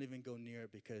mountain. Don't even go near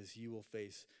it because you will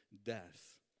face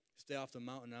death. Stay off the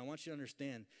mountain. And I want you to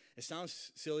understand, it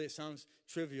sounds silly, it sounds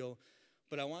trivial,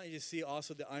 but I want you to see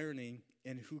also the irony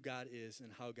in who God is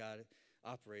and how God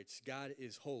operates. God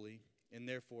is holy and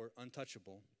therefore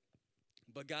untouchable.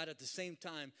 But God at the same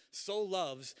time so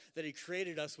loves that he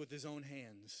created us with his own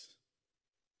hands.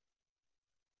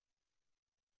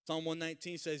 Psalm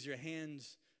 119 says, your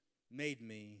hands made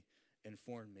me and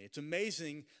formed me. It's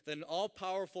amazing that an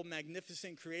all-powerful,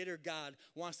 magnificent creator God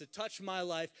wants to touch my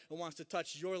life and wants to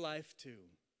touch your life too.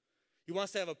 He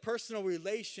wants to have a personal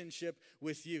relationship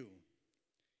with you.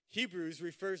 Hebrews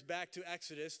refers back to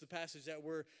Exodus, the passage that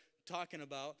we're talking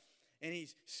about, and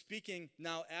he's speaking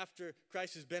now after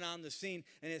Christ has been on the scene,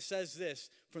 and it says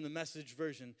this from the Message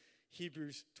version,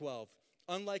 Hebrews 12.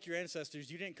 Unlike your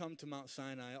ancestors, you didn't come to Mount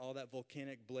Sinai, all that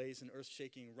volcanic blaze and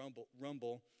earth-shaking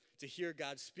rumble to hear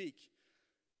God speak.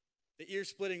 The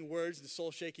ear-splitting words, the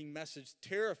soul-shaking message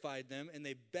terrified them, and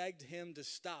they begged him to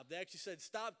stop. They actually said,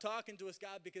 stop talking to us,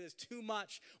 God, because it's too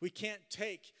much. We can't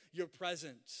take your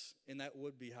presence. And that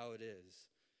would be how it is.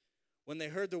 When they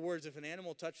heard the words, if an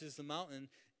animal touches the mountain,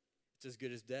 it's as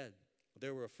good as dead.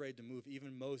 They were afraid to move.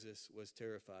 Even Moses was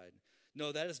terrified.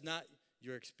 No, that is not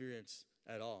your experience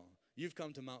at all. You've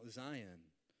come to Mount Zion,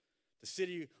 the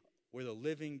city where the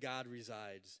living God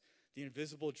resides. The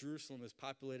invisible Jerusalem is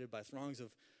populated by throngs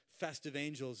of festive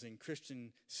angels and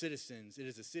Christian citizens. It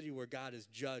is a city where God is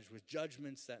judged with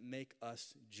judgments that make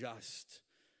us just.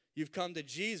 You've come to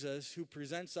Jesus, who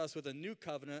presents us with a new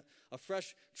covenant, a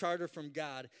fresh charter from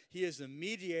God. He is the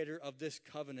mediator of this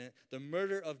covenant. The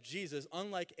murder of Jesus,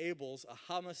 unlike Abel's, a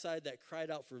homicide that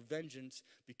cried out for vengeance,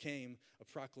 became a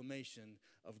proclamation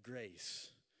of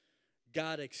grace.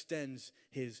 God extends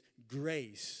his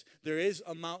grace. There is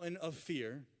a mountain of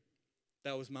fear.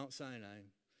 That was Mount Sinai,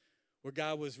 where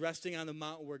God was resting on the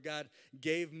mountain, where God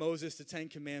gave Moses the 10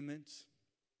 Commandments.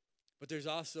 But there's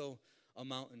also a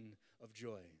mountain of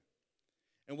joy.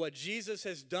 And what Jesus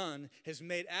has done has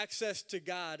made access to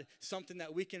God something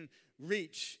that we can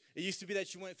reach. It used to be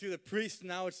that you went through the priest.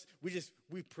 Now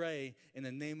we pray in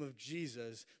the name of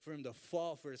Jesus for him to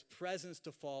fall, for his presence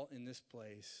to fall in this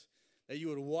place. That you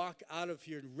would walk out of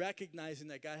here recognizing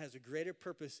that God has a greater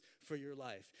purpose for your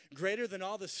life. Greater than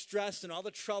all the stress and all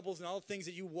the troubles and all the things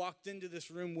that you walked into this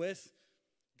room with.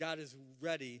 God is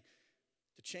ready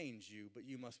to change you, but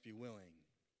you must be willing.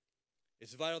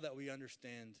 It's vital that we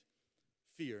understand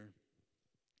fear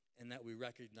and that we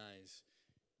recognize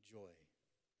joy.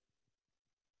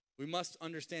 We must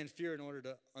understand fear in order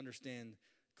to understand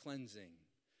cleansing.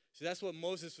 So that's what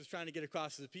Moses was trying to get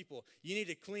across to the people. You need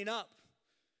to clean up.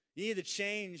 You need to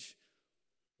change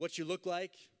what you look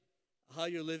like, how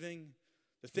you're living,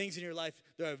 the things in your life.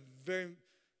 There are very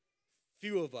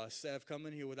few of us that have come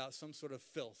in here without some sort of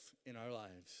filth in our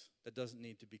lives that doesn't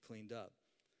need to be cleaned up.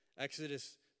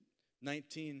 Exodus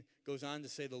 19 goes on to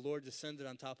say, the Lord descended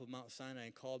on top of Mount Sinai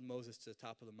and called Moses to the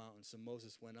top of the mountain. So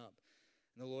Moses went up.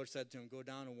 And the Lord said to him, go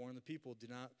down and warn the people. Do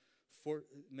not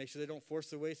make sure they don't force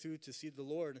their way through to see the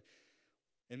Lord.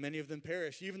 And many of them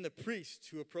perish. Even the priests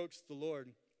who approach the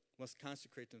Lord must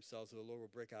consecrate themselves, or the Lord will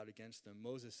break out against them.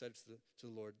 Moses said to the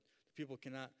Lord, the people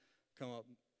cannot come up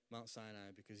Mount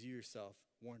Sinai because you yourself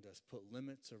warned us. Put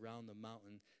limits around the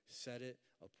mountain. Set it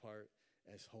apart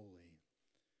as holy.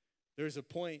 There's a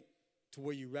point to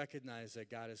where you recognize that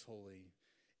God is holy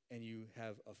and you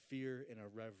have a fear and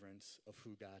a reverence of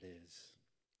who God is.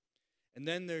 And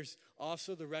then there's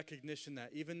also the recognition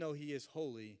that even though he is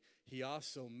holy, he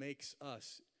also makes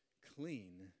us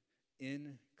clean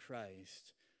in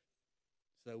Christ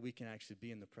so that we can actually be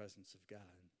in the presence of God.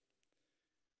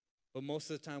 But most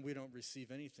of the time we don't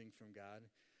receive anything from God.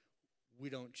 We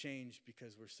don't change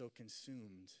because we're so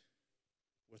consumed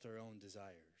with our own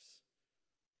desires.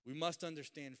 We must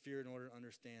understand fear in order to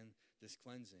understand this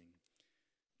cleansing.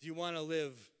 Do you want to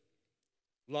live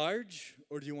large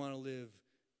or do you want to live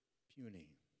puny?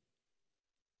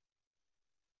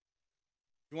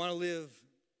 If you want to live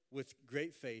with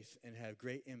great faith and have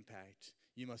great impact,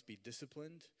 you must be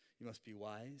disciplined, you must be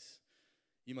wise,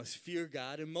 you must fear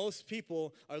God. And most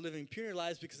people are living puny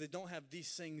lives because they don't have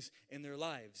these things in their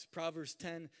lives. Proverbs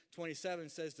 10:27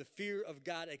 says, the fear of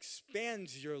God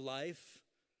expands your life.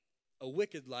 A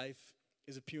wicked life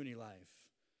is a puny life.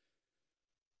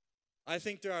 I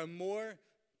think there are more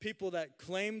people that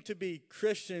claim to be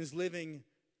Christians living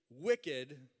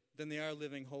wicked than they are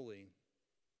living holy.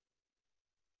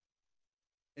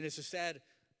 And it's a sad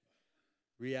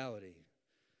reality.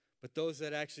 But those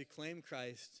that actually claim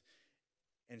Christ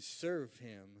and serve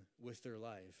him with their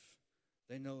life,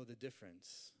 they know the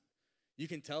difference. You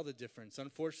can tell the difference.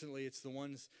 Unfortunately, it's the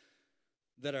ones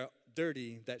that are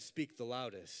dirty that speak the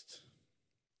loudest.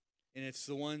 And it's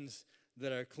the ones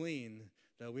that are clean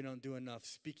that we don't do enough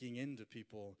speaking into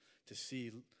people to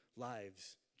see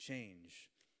lives change.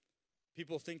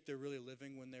 People think they're really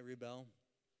living when they rebel.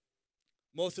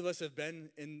 Most of us have been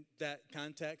in that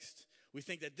context. We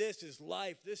think that this is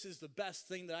life. This is the best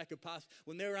thing that I could possibly.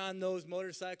 When they were on those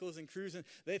motorcycles and cruising,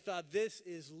 they thought this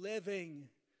is living.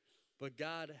 But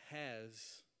God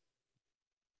has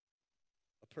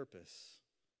a purpose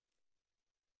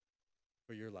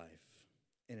for your life.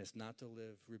 And it's not to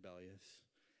live rebellious.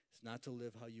 It's not to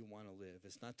live how you want to live.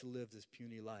 It's not to live this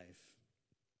puny life.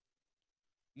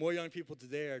 More young people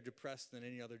today are depressed than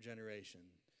any other generation.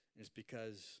 And it's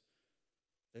because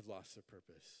they've lost their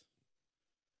purpose.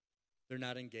 They're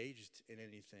not engaged in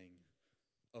anything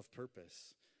of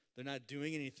purpose. They're not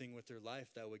doing anything with their life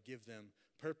that would give them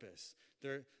purpose.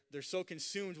 They're so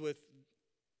consumed with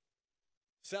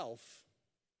self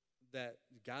that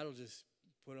God will just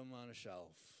put them on a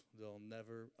shelf. They'll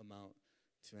never amount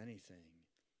to anything.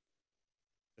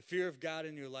 The fear of God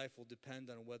in your life will depend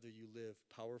on whether you live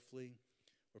powerfully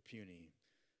or puny.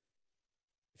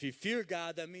 If you fear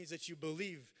God, that means that you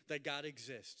believe that God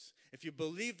exists. If you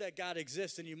believe that God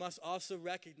exists, then you must also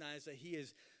recognize that he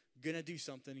is going to do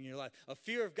something in your life. A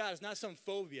fear of God is not some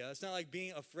phobia. It's not like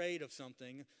being afraid of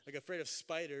something, like afraid of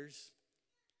spiders.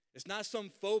 It's not some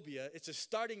phobia. It's a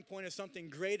starting point of something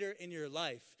greater in your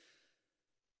life.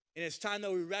 And it's time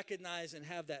that we recognize and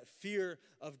have that fear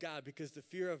of God, because the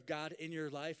fear of God in your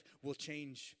life will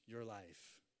change your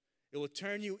life. It will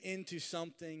turn you into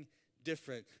something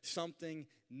different, something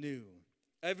new.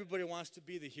 Everybody wants to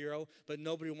be the hero, but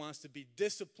nobody wants to be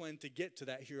disciplined to get to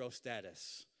that hero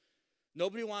status.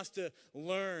 Nobody wants to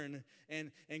learn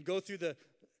and go through the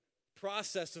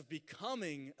process of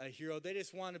becoming a hero. They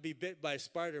just want to be bit by a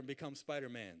spider and become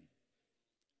Spider-Man.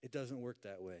 It doesn't work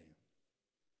that way.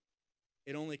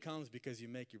 It only comes because you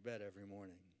make your bed every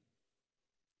morning.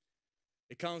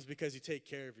 It comes because you take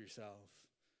care of yourself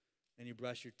and you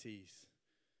brush your teeth.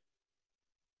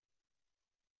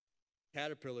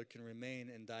 Caterpillar can remain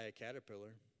and die a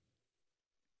caterpillar,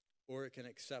 or it can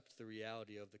accept the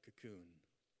reality of the cocoon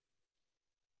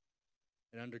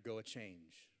and undergo a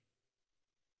change.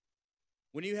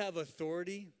 When you have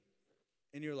authority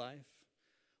in your life,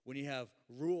 when you have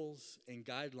rules and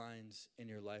guidelines in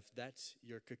your life, that's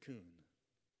your cocoon.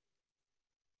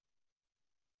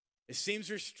 It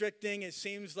seems restricting, it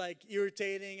seems like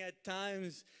irritating at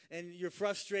times, and you're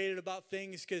frustrated about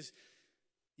things because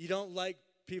you don't like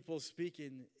people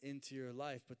speaking into your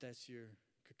life, but that's your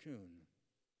cocoon.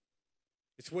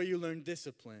 It's where you learn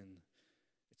discipline.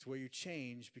 It's where you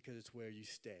change because it's where you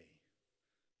stay.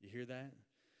 You hear that?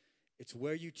 It's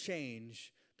where you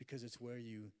change because it's where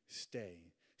you stay.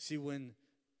 See, when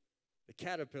the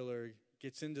caterpillar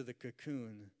gets into the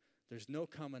cocoon, there's no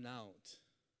coming out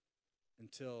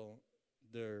until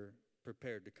they're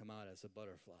prepared to come out as a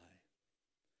butterfly.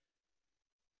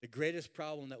 The greatest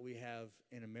problem that we have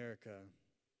in America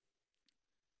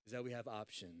is that we have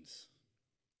options.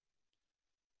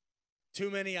 Too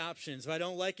many options. If I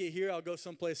don't like it here, I'll go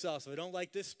someplace else. If I don't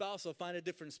like this spouse, I'll find a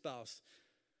different spouse.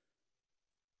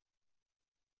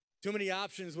 Too many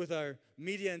options with our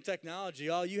media and technology.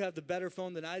 Oh, you have the better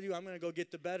phone than I do. I'm going to go get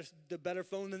the better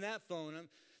phone than that phone.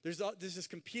 There's this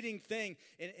competing thing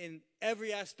in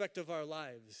every aspect of our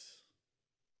lives.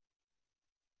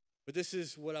 But this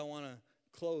is what I want to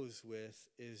close with,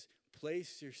 is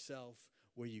place yourself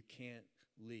where you can't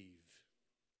leave.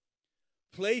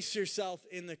 Place yourself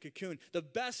in the cocoon. The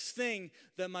best thing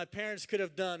that my parents could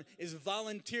have done is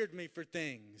volunteered me for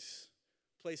things,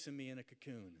 placing me in a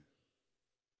cocoon.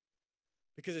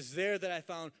 Because it's there that I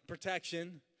found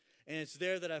protection, and it's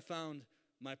there that I found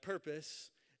my purpose,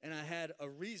 and I had a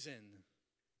reason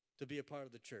to be a part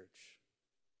of the church.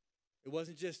 It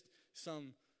wasn't just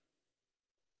some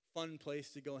fun place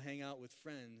to go hang out with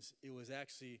friends. It was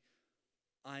actually,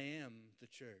 I am the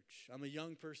church. I'm a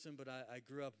young person, but I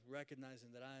grew up recognizing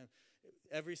that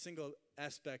every single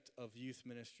aspect of youth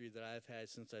ministry that I've had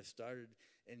since I've started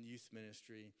in youth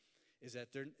ministry is that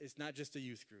it's not just a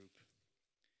youth group.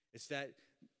 It's that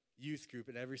youth group,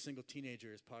 and every single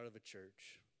teenager is part of a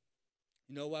church.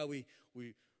 You know why we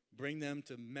bring them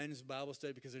to men's Bible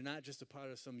study? Because they're not just a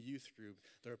part of some youth group.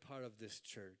 They're a part of this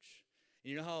church.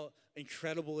 And you know how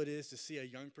incredible it is to see a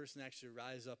young person actually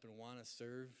rise up and want to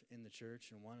serve in the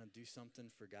church and want to do something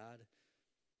for God?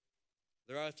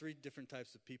 There are 3 different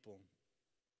types of people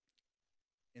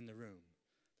in the room: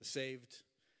 the saved,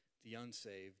 the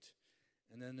unsaved,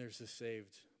 and then there's the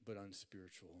saved but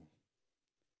unspiritual.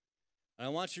 And I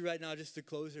want you right now just to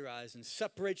close your eyes and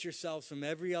separate yourselves from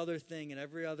every other thing and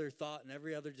every other thought and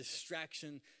every other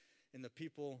distraction and the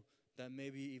people that may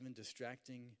be even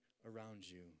distracting around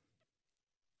you.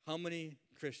 How many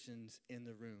Christians in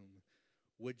the room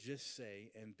would just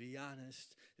say, and be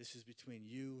honest, this is between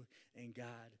you and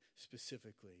God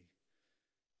specifically.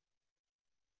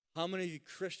 How many of you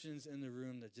Christians in the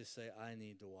room that just say, I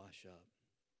need to wash up?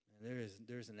 And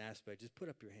there's an aspect. Just put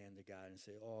up your hand to God and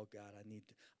say, oh, God,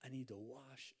 I need to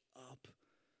wash up.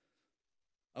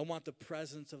 I want the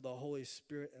presence of the Holy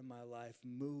Spirit in my life.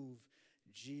 Move,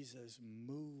 Jesus,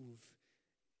 move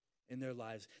in their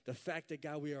lives. The fact that,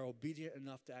 God, we are obedient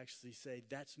enough to actually say,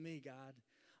 that's me, God.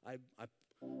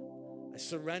 I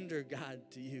surrender, God,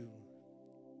 to you.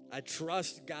 I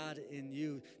trust, God, in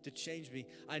you to change me.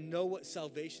 I know what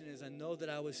salvation is. I know that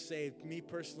I was saved, me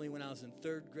personally, when I was in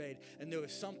 3rd grade. And there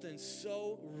was something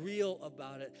so real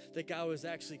about it that God was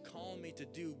actually calling me to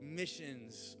do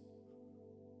missions.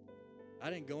 I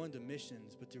didn't go into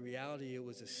missions, but the reality, it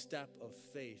was a step of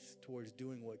faith towards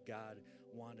doing what God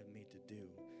wanted me to do.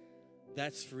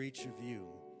 That's for each of you.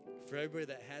 For everybody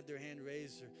that had their hand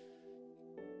raised,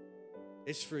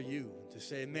 it's for you to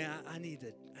say, man, I need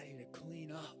to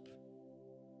clean up.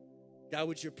 God,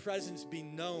 would your presence be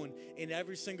known in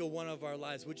every single one of our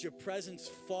lives? Would your presence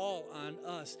fall on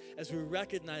us as we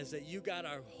recognize that you, God,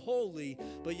 are holy,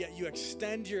 but yet you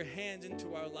extend your hand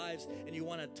into our lives and you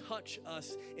want to touch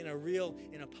us in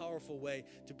a powerful way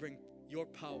to bring your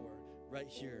power right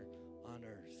here on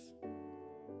earth.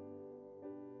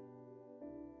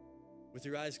 With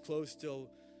your eyes closed still,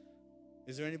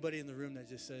 is there anybody in the room that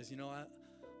just says,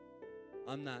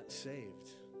 I'm not saved.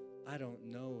 I don't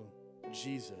know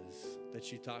Jesus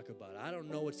that you talk about. I don't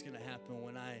know what's going to happen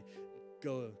when I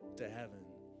go to heaven.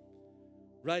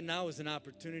 Right now is an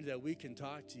opportunity that we can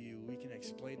talk to you. We can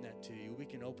explain that to you. We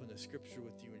can open the scripture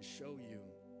with you and show you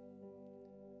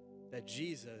that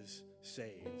Jesus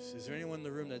saves. Is there anyone in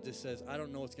the room that just says, I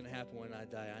don't know what's going to happen when I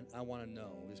die? I want to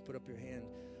know. Just put up your hand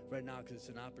right now, because it's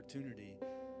an opportunity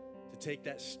to take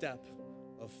that step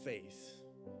of faith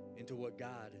into what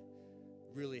God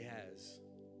really has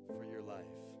for your life.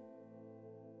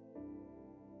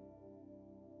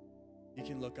 You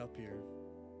can look up here.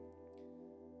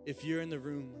 If you're in the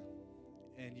room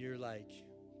and you're like,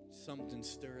 something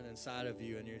stirring inside of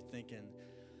you and you're thinking,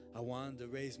 I wanted to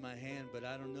raise my hand, but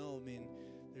I don't know.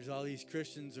 There's all these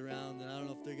Christians around, and I don't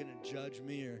know if they're going to judge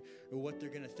me or what they're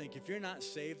going to think. If you're not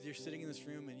saved, you're sitting in this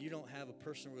room and you don't have a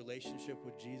personal relationship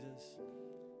with Jesus,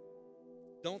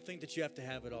 don't think that you have to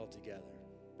have it all together.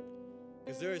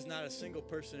 Because there is not a single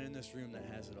person in this room that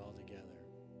has it all together.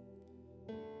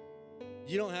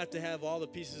 You don't have to have all the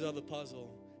pieces of the puzzle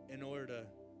in order to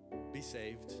be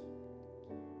saved.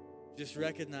 Just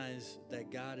recognize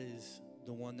that God is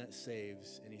the one that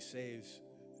saves, and he saves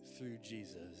through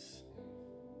Jesus.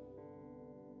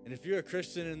 And if you're a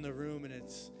Christian in the room and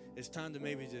it's time to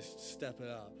maybe just step it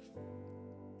up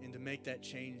and to make that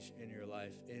change in your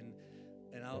life,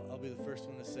 and I'll be the first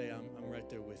one to say I'm right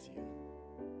there with you.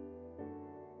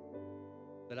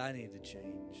 That I need to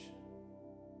change.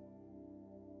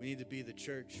 We need to be the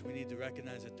church. We need to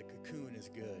recognize that the cocoon is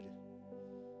good.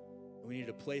 We need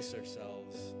to place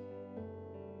ourselves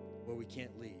where we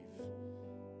can't leave.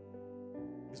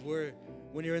 Because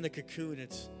when you're in the cocoon,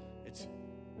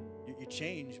 you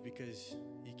change because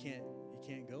you can't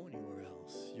go anywhere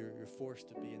else. You're forced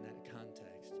to be in that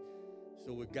context.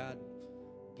 So would God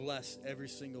bless every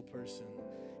single person.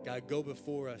 God, go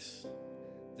before us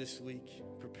this week.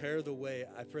 Prepare the way.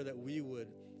 I pray that we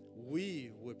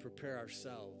would prepare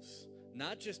ourselves,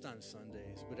 not just on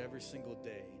Sundays, but every single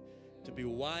day, to be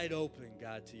wide open,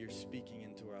 God, to your speaking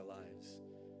into our lives.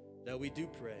 That we do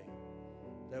pray,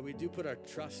 that we do put our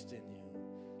trust in you,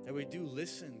 that we do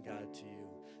listen, God, to you,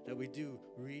 that we do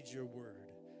read your word,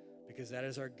 because that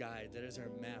is our guide, that is our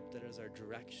map, that is our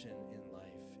direction in life.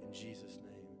 In Jesus' name.